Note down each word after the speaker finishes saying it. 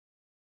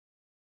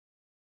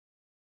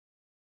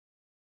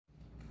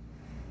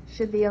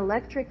Should the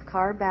electric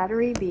car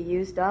battery be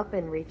used up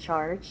and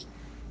recharged?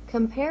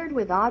 Compared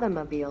with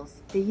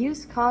automobiles, the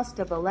use cost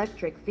of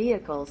electric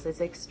vehicles is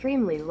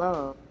extremely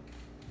low.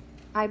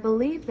 I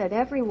believe that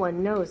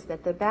everyone knows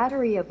that the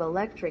battery of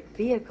electric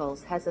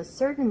vehicles has a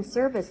certain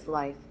service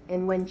life,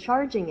 and when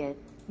charging it,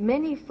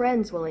 many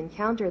friends will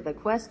encounter the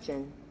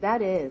question,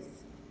 that is,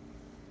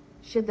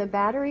 should the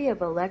battery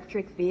of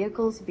electric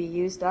vehicles be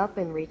used up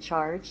and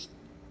recharged?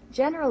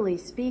 Generally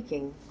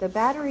speaking, the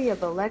battery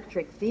of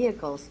electric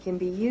vehicles can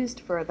be used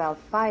for about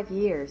 5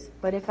 years,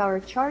 but if our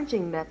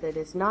charging method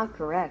is not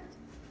correct,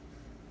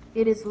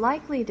 it is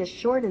likely to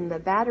shorten the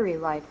battery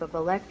life of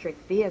electric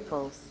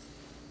vehicles.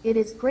 It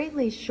is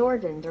greatly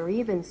shortened or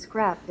even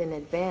scrapped in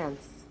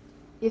advance.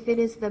 If it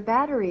is the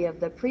battery of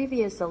the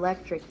previous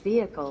electric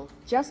vehicle,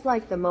 just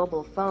like the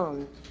mobile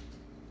phone,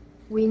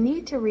 we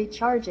need to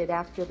recharge it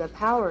after the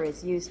power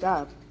is used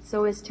up,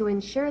 so as to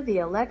ensure the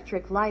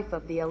electric life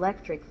of the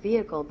electric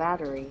vehicle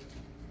battery.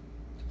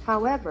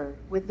 However,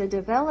 with the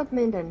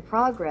development and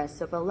progress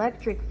of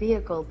electric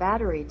vehicle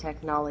battery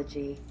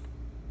technology,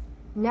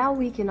 now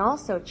we can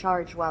also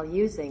charge while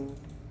using.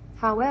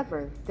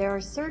 However, there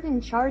are certain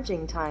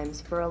charging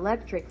times for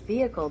electric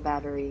vehicle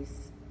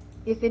batteries.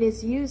 If it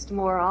is used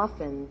more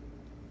often,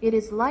 it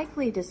is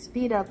likely to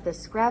speed up the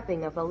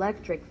scrapping of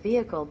electric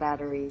vehicle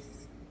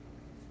batteries.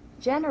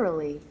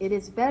 Generally, it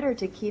is better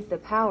to keep the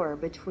power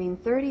between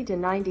 30 to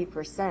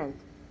 90%.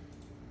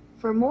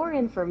 For more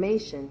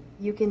information,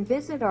 you can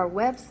visit our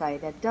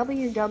website at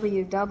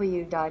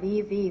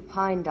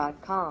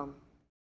www.evpine.com.